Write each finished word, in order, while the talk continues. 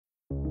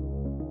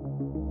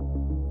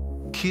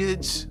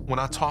Kids, when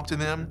I talk to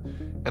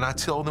them and I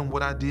tell them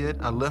what I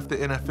did, I left the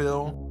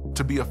NFL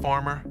to be a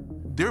farmer,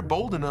 they're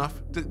bold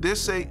enough to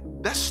say,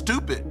 that's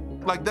stupid,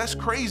 like that's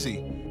crazy.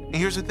 And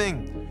here's the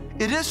thing,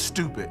 it is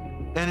stupid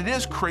and it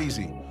is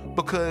crazy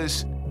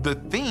because the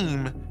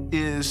theme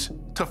is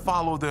to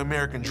follow the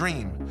American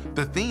dream.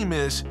 The theme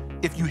is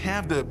if you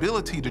have the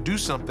ability to do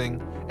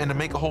something and to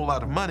make a whole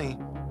lot of money,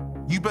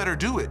 you better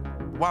do it.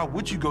 Why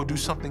would you go do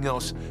something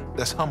else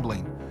that's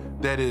humbling,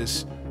 that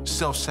is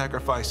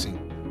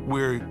self-sacrificing,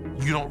 where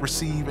you don't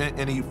receive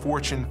any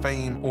fortune,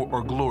 fame,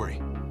 or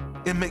glory?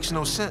 It makes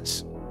no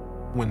sense.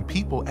 When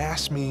people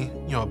ask me,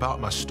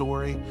 about my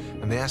story,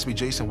 and they ask me,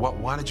 Jason,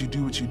 why did you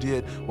do what you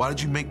did? Why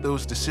did you make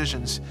those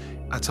decisions?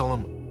 I tell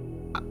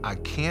them, I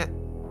can't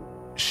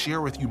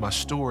share with you my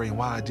story and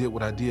why I did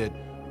what I did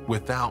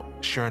without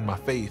sharing my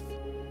faith,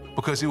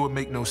 because it would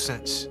make no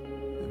sense.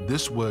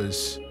 This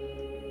was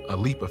a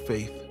leap of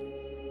faith.